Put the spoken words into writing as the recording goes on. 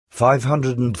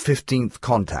515th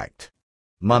contact.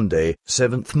 Monday,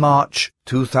 7th March,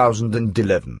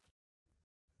 2011.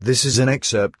 This is an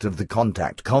excerpt of the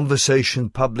contact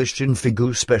conversation published in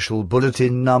FIGU Special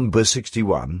Bulletin number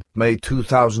 61, May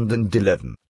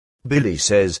 2011. Billy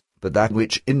says, but that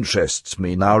which interests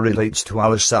me now relates to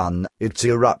our sun, its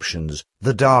eruptions,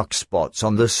 the dark spots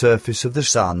on the surface of the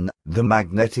sun, the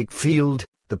magnetic field,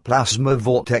 the plasma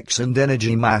vortex and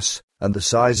energy mass, and the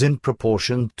size in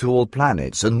proportion to all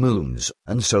planets and moons,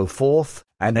 and so forth,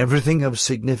 and everything of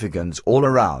significance all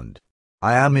around.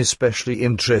 I am especially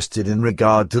interested in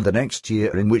regard to the next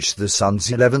year in which the sun's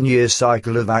 11-year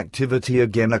cycle of activity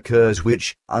again occurs,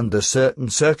 which, under certain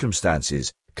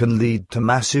circumstances, can lead to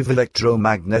massive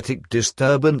electromagnetic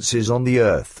disturbances on the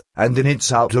Earth, and in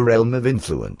its outer realm of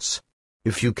influence.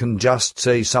 If you can just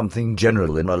say something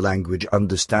general in a language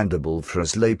understandable for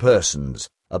us laypersons,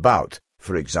 about,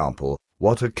 for example,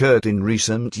 what occurred in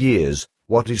recent years,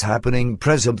 what is happening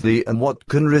presently and what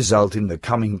can result in the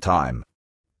coming time.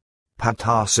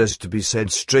 What says to be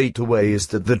said straight away is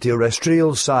that the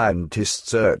terrestrial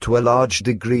scientists err to a large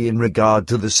degree in regard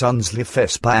to the sun's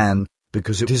lifespan,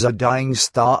 because it is a dying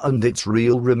star and its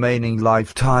real remaining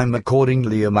lifetime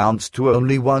accordingly amounts to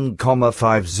only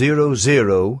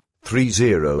 1,500, 3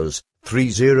 zeros, 3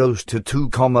 zeros to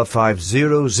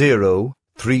 2,500,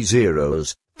 3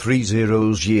 zeros, 3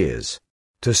 zeros years.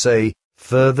 To say,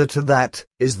 further to that,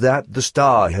 is that the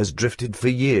star has drifted for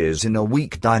years in a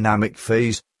weak dynamic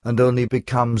phase, and only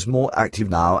becomes more active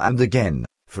now and again,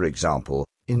 for example,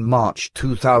 in March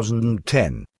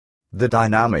 2010. The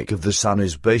dynamic of the sun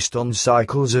is based on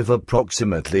cycles of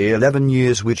approximately 11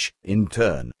 years which, in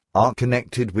turn, are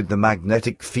connected with the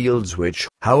magnetic fields which,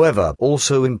 however,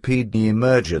 also impede the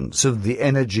emergence of the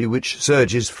energy which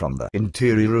surges from the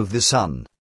interior of the sun.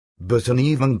 But an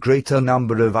even greater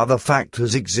number of other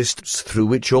factors exists through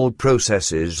which all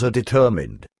processes are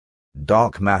determined.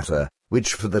 Dark matter,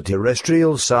 which for the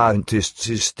terrestrial scientists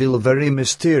is still very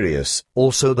mysterious,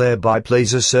 also thereby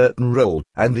plays a certain role,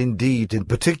 and indeed in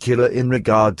particular in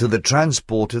regard to the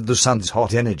transport of the sun's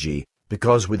hot energy,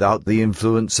 because without the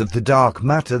influence of the dark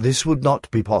matter this would not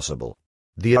be possible.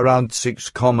 The around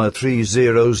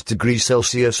 6,30 degrees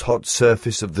Celsius hot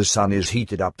surface of the sun is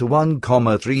heated up to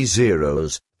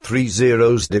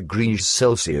 1,30 degrees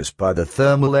Celsius by the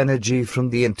thermal energy from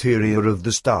the interior of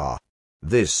the star.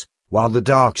 This, while the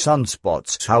dark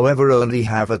sunspots however only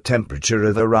have a temperature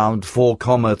of around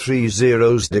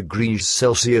 4,30 degrees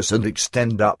Celsius and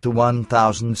extend up to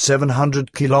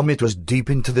 1,700 kilometers deep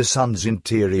into the sun's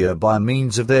interior by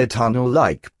means of their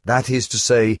tunnel-like, that is to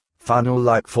say,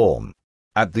 funnel-like form.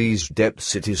 At these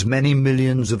depths it is many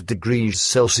millions of degrees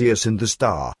Celsius in the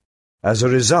star. As a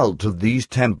result of these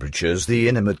temperatures the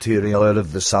inner material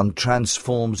of the sun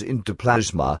transforms into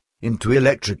plasma, into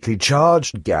electrically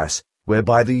charged gas,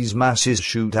 whereby these masses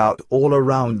shoot out all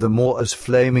around the more as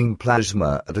flaming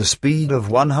plasma at a speed of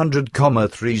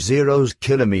 100,30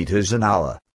 kilometers an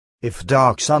hour. If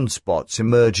dark sunspots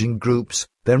emerge in groups,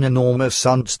 then enormous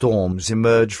sunstorms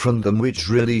emerge from them which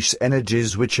release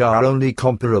energies which are only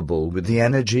comparable with the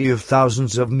energy of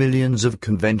thousands of millions of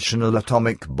conventional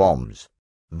atomic bombs.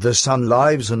 The sun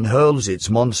lives and hurls its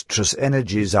monstrous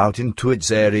energies out into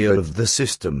its area of the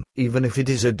system, even if it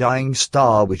is a dying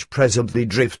star which presently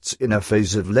drifts in a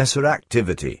phase of lesser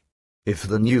activity. If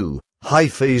the new, high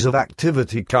phase of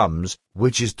activity comes,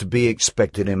 which is to be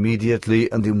expected immediately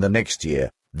and in the next year,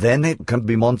 then it can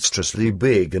be monstrously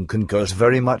big and can cause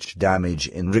very much damage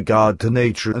in regard to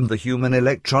nature and the human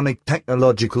electronic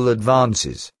technological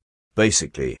advances.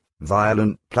 Basically,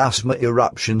 violent plasma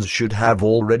eruptions should have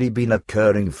already been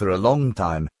occurring for a long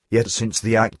time, yet since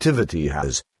the activity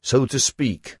has, so to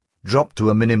speak, dropped to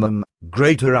a minimum,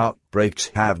 greater outbreaks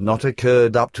have not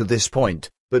occurred up to this point,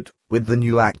 but, with the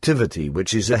new activity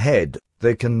which is ahead,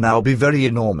 they can now be very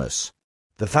enormous.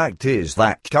 The fact is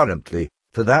that currently,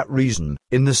 for that reason,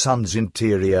 in the sun's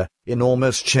interior,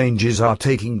 enormous changes are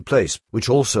taking place, which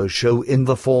also show in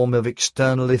the form of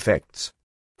external effects.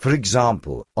 For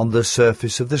example, on the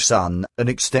surface of the sun, an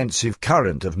extensive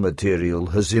current of material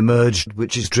has emerged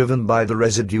which is driven by the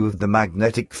residue of the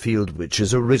magnetic field which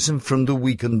has arisen from the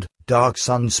weakened, dark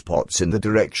sunspots in the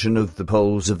direction of the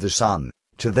poles of the sun,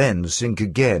 to then sink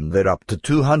again there up to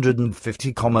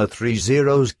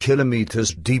 250,30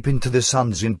 kilometers deep into the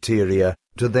sun's interior,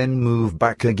 to then move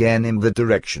back again in the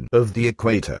direction of the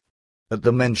equator. At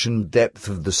the mentioned depth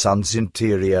of the sun's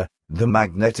interior, the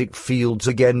magnetic fields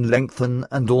again lengthen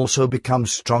and also become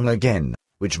strong again,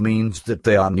 which means that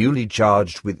they are newly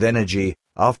charged with energy,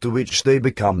 after which they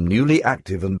become newly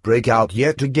active and break out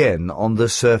yet again on the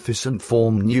surface and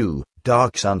form new,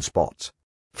 dark sunspots.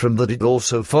 From that it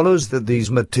also follows that these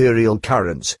material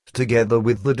currents, together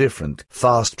with the different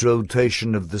fast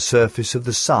rotation of the surface of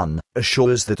the Sun,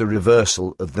 assures that a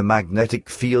reversal of the magnetic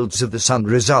fields of the Sun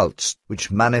results,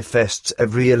 which manifests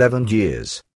every 11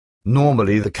 years.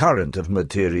 Normally the current of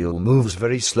material moves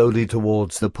very slowly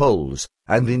towards the poles,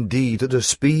 and indeed at a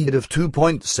speed of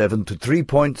 2.7 to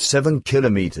 3.7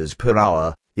 kilometers per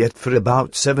hour, yet for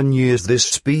about 7 years this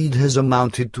speed has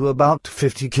amounted to about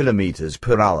 50 kilometers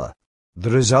per hour.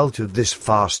 The result of this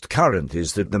fast current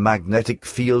is that the magnetic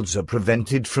fields are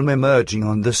prevented from emerging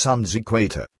on the Sun's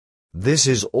equator. This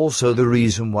is also the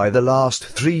reason why the last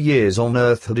 3 years on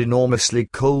Earth had enormously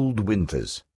cold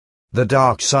winters. The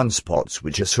dark sunspots,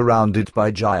 which are surrounded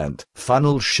by giant,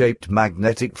 funnel-shaped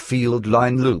magnetic field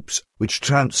line loops, which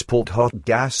transport hot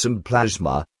gas and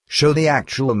plasma, show the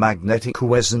actual magnetic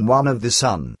cohesion of the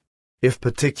Sun. If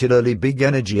particularly big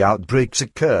energy outbreaks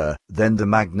occur, then the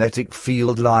magnetic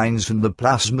field lines and the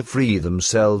plasma free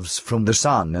themselves from the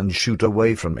Sun and shoot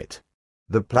away from it.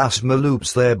 The plasma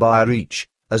loops thereby reach,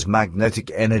 as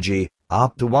magnetic energy,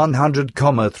 up to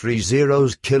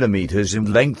 100,30 kilometers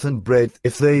in length and breadth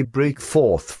if they break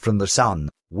forth from the Sun,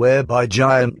 whereby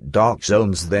giant dark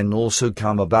zones then also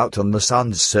come about on the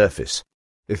Sun's surface.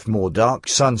 If more dark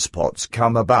sunspots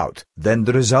come about, then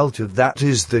the result of that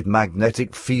is that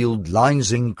magnetic field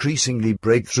lines increasingly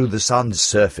break through the Sun's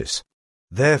surface.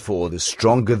 Therefore, the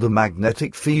stronger the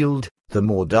magnetic field, the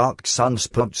more dark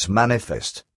sunspots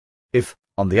manifest. If,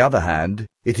 on the other hand,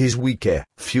 it is weaker,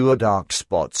 fewer dark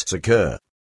spots occur.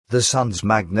 The Sun's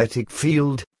magnetic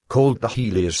field, called the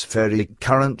heliospheric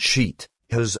current sheet,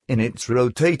 has, in its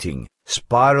rotating,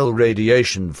 spiral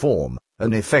radiation form,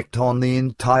 an effect on the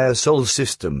entire Solar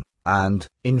System, and,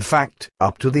 in fact,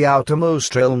 up to the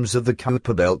outermost realms of the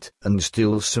Kuiper Belt, and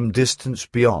still some distance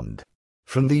beyond.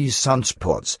 From these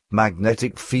sunspots,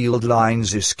 magnetic field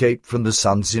lines escape from the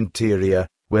Sun's interior,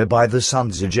 whereby the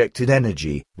Sun's ejected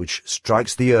energy, which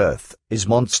strikes the Earth, is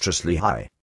monstrously high.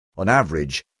 On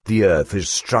average, the Earth is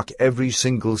struck every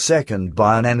single second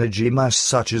by an energy mass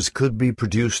such as could be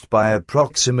produced by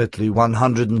approximately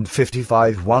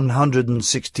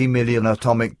 155–160 million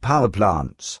atomic power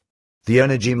plants. The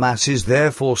energy mass is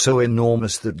therefore so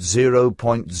enormous that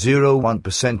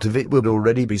 0.01% of it would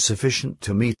already be sufficient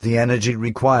to meet the energy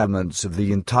requirements of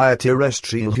the entire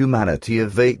terrestrial humanity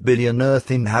of 8 billion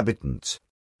Earth inhabitants.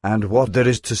 And what there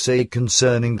is to say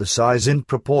concerning the size in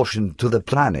proportion to the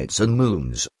planets and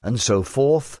moons, and so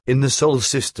forth, in the Solar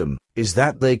System, is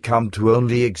that they come to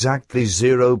only exactly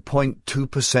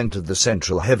 0.2% of the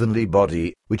central heavenly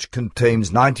body, which contains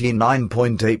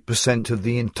 99.8% of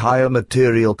the entire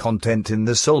material content in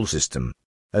the Solar System.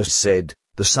 As said,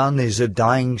 the Sun is a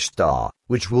dying star,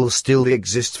 which will still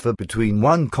exist for between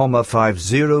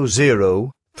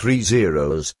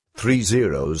 1,500,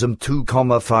 30 and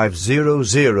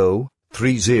 2,500,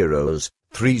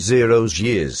 30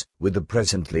 years, with a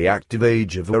presently active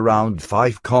age of around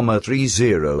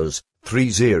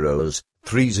 5,30,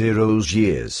 30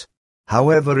 years.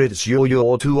 However, its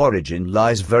to origin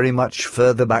lies very much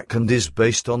further back and is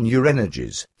based on your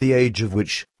energies, the age of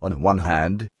which, on one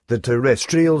hand, the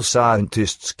terrestrial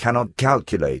scientists cannot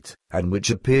calculate, and which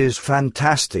appears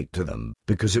fantastic to them,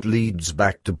 because it leads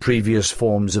back to previous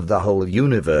forms of the whole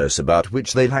universe about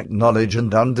which they lack knowledge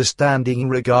and understanding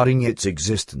regarding its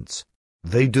existence.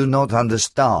 They do not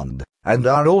understand, and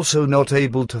are also not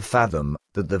able to fathom,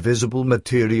 that the visible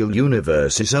material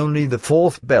universe is only the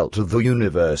fourth belt of the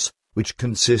universe, which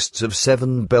consists of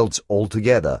 7 belts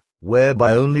altogether,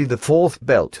 whereby only the fourth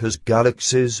belt has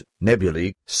galaxies,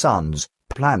 nebulae, suns,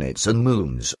 planets and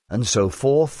moons, and so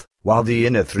forth, while the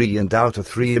inner 3 and outer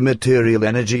 3 immaterial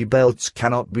energy belts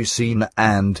cannot be seen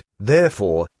and,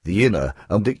 therefore, the inner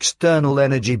and external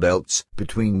energy belts,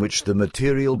 between which the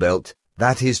material belt,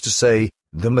 that is to say,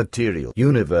 the material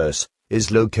universe,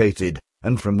 is located,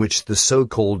 and from which the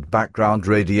so-called background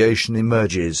radiation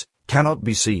emerges, cannot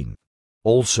be seen.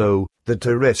 Also, the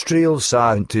terrestrial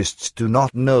scientists do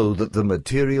not know that the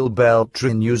material belt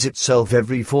renews itself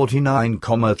every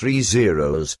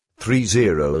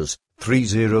 49,30,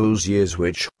 30 years,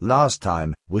 which, last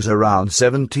time, was around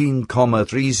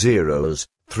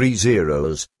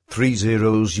 17,30,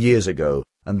 30 years ago,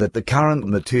 and that the current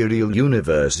material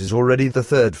universe is already the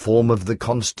third form of the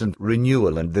constant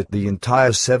renewal, and that the entire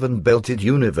 7-belted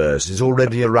universe is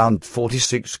already around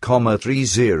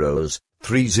 46,30,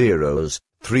 30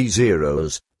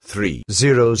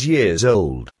 years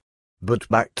old. But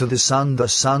back to the Sun. The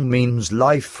Sun means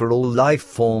life for all life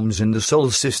forms in the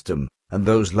Solar System, and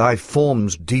those life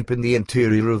forms deep in the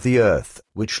interior of the Earth,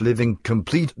 which live in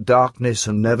complete darkness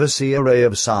and never see a ray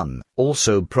of sun,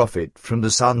 also profit from the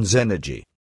Sun's energy.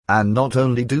 And not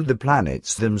only do the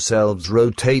planets themselves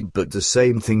rotate, but the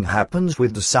same thing happens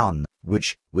with the Sun,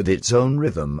 which, with its own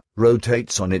rhythm,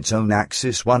 rotates on its own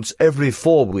axis once every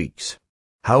 4 weeks.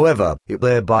 However, it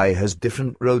thereby has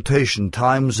different rotation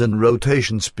times and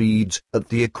rotation speeds at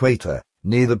the equator,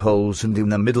 near the poles and in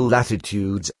the middle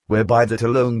latitudes, whereby that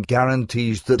alone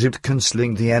guarantees that it can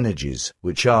sling the energies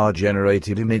which are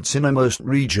generated in its innermost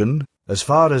region, as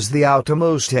far as the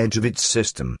outermost edge of its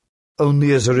system.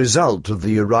 Only as a result of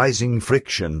the arising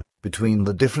friction between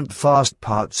the different fast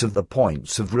parts of the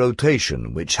points of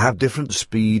rotation which have different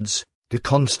speeds, do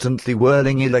constantly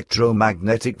whirling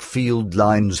electromagnetic field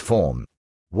lines form.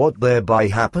 What thereby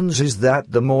happens is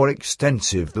that the more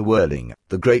extensive the whirling,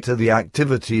 the greater the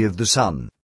activity of the Sun.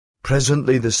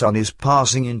 Presently the Sun is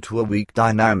passing into a weak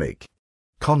dynamic.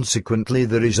 Consequently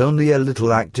there is only a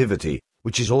little activity,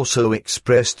 which is also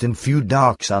expressed in few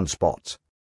dark sunspots.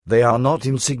 They are not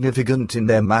insignificant in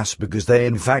their mass because they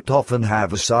in fact often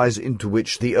have a size into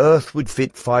which the Earth would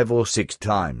fit 5 or 6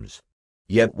 times.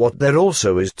 Yet what there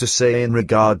also is to say in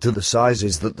regard to the size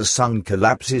is that the Sun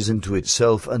collapses into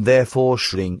itself and therefore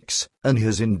shrinks, and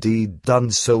has indeed done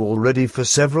so already for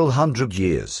several hundred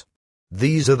years.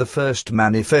 These are the first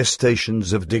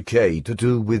manifestations of decay to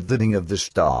do with the ring of the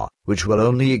star, which will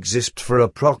only exist for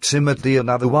approximately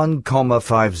another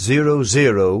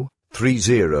 1,500,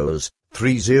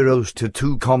 30 to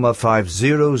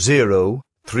 2,500,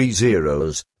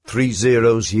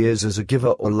 30 years as a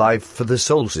giver or life for the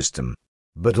Solar System.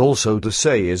 But also to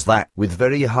say is that with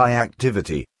very high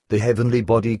activity, the heavenly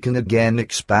body can again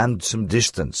expand some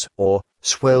distance, or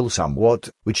swell somewhat,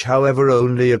 which however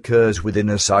only occurs within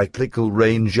a cyclical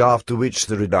range, after which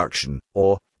the reduction,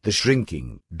 or the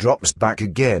shrinking, drops back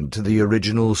again to the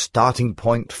original starting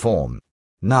point form.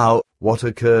 Now, what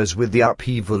occurs with the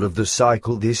upheaval of the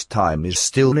cycle this time is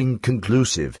still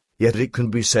inconclusive, yet it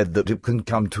can be said that it can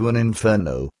come to an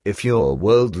inferno, if your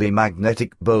worldly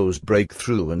magnetic bows break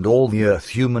through and all the Earth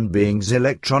human beings'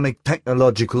 electronic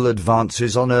technological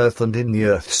advances on Earth and in the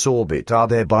Earth's orbit are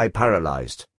thereby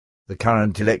paralyzed. The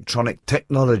current electronic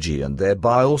technology and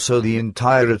thereby also the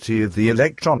entirety of the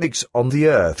electronics on the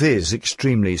Earth is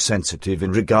extremely sensitive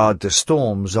in regard to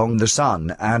storms on the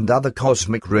Sun and other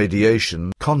cosmic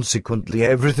radiation. Consequently,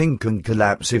 everything can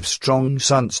collapse if strong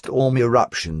sunstorm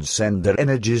eruptions send their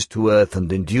energies to Earth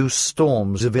and induce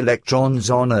storms of electrons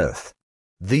on Earth.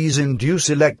 These induce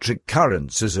electric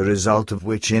currents, as a result of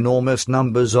which enormous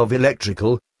numbers of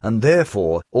electrical, and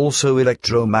therefore also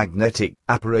electromagnetic,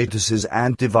 apparatuses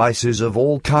and devices of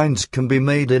all kinds can be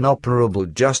made inoperable,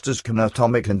 just as can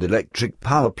atomic and electric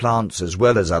power plants, as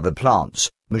well as other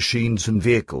plants, machines and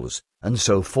vehicles, and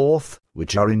so forth,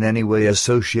 which are in any way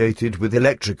associated with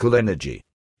electrical energy.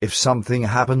 If something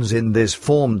happens in this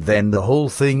form, then the whole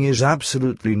thing is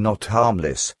absolutely not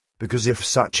harmless, because if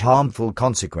such harmful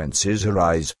consequences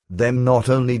arise, then not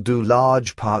only do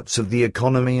large parts of the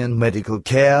economy and medical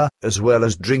care, as well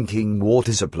as drinking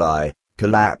water supply,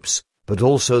 collapse, but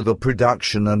also the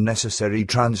production and necessary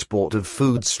transport of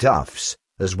foodstuffs,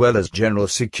 as well as general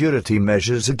security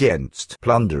measures against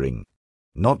plundering.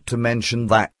 Not to mention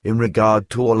that, in regard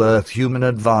to all Earth human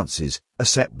advances, a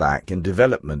setback in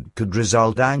development could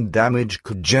result and damage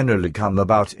could generally come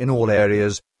about in all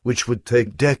areas, which would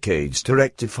take decades to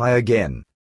rectify again.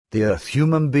 The Earth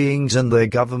human beings and their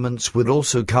governments would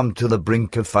also come to the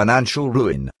brink of financial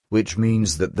ruin, which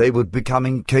means that they would become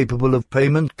incapable of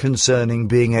payment concerning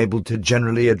being able to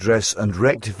generally address and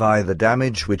rectify the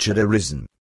damage which had arisen.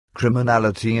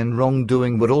 Criminality and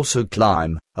wrongdoing would also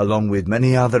climb, along with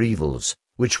many other evils,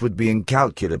 which would be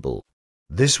incalculable.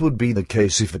 This would be the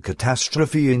case if a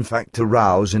catastrophe in fact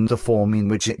arouse in the form in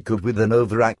which it could with an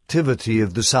overactivity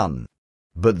of the Sun.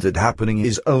 But that happening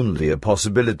is only a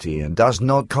possibility and does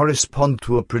not correspond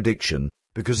to a prediction,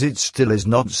 because it still is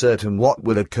not certain what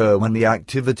will occur when the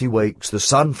activity wakes the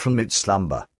Sun from its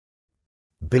slumber.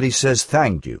 Billy says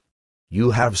thank you.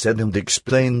 You have said and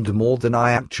explained more than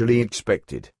I actually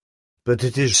expected. But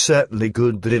it is certainly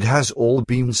good that it has all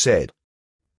been said.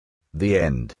 The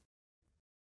end.